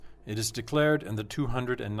It is declared in the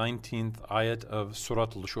 219th ayat of Surah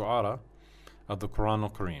Al-Shu'ara of the Quran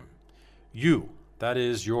al-Karim. You, that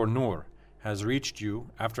is your nur, has reached you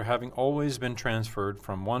after having always been transferred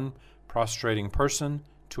from one prostrating person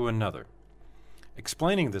to another.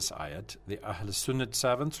 Explaining this ayat, the Ahl Sunnat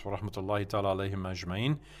savants, rahmatullahi ta'ala alayhim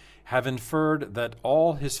ajma'in, have inferred that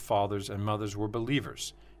all his fathers and mothers were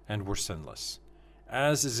believers and were sinless.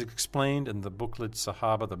 As is explained in the booklet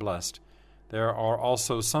Sahaba the Blessed, there are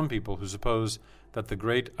also some people who suppose that the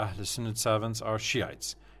great Ahl Sunnat savants are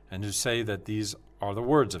Shiites, and who say that these are the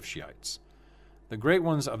words of Shiites. The great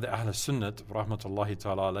ones of the Ahl Sunnat, rahmatullahi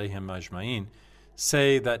ta'ala alayhim ajma'in,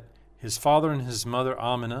 say that his father and his mother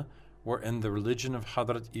Amina were in the religion of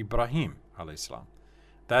Hadrat Ibrahim alayhi salam.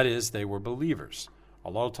 That is, they were believers.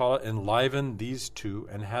 Allah Ta'ala enlivened these two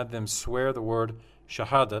and had them swear the word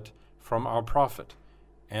shahadat from our Prophet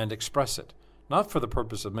and express it, not for the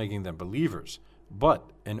purpose of making them believers, but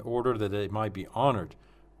in order that they might be honored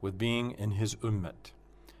with being in his ummat.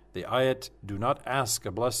 The ayat, do not ask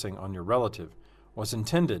a blessing on your relative, was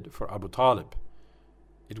intended for Abu Talib.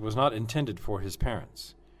 It was not intended for his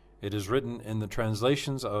parents. It is written in the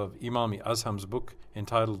translations of Imam Azham's book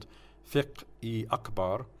entitled Fiqh-i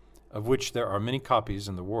Akbar, of which there are many copies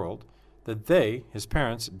in the world, that they, his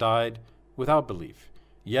parents, died without belief.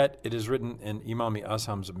 Yet it is written in Imam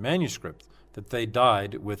Azham's manuscript that they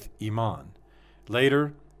died with Iman.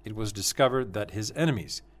 Later, it was discovered that his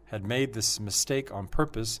enemies had made this mistake on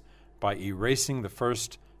purpose by erasing the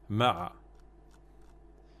first ma'a.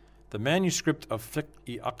 The manuscript of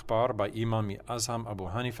Fiqh-i Akbar by Imam Azham Abu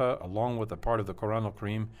Hanifa, along with a part of the Quran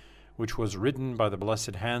al-Karim, which was written by the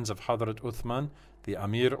blessed hands of Hadrat Uthman, the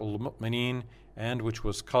Amir ul-Mu'mineen, and which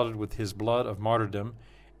was colored with his blood of martyrdom,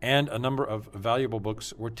 and a number of valuable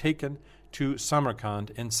books were taken to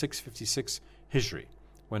Samarkand in 656 Hijri,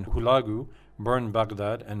 when Hulagu burned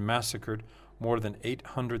Baghdad and massacred more than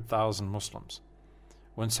 800,000 Muslims.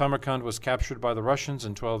 When Samarkand was captured by the Russians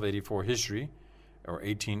in 1284 Hijri, or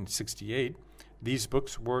 1868, these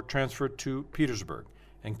books were transferred to Petersburg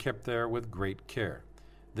and kept there with great care.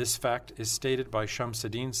 This fact is stated by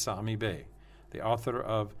Shamsuddin Sami Bey, the author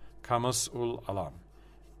of Kamus-ul-Alam,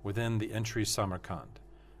 within the entry Samarkand.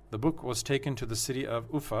 The book was taken to the city of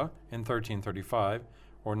Ufa in 1335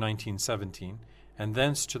 or 1917, and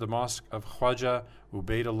thence to the mosque of Khwaja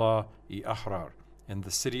Ubaidullah-i Ahrar in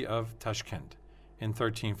the city of Tashkent in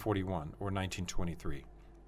 1341 or 1923.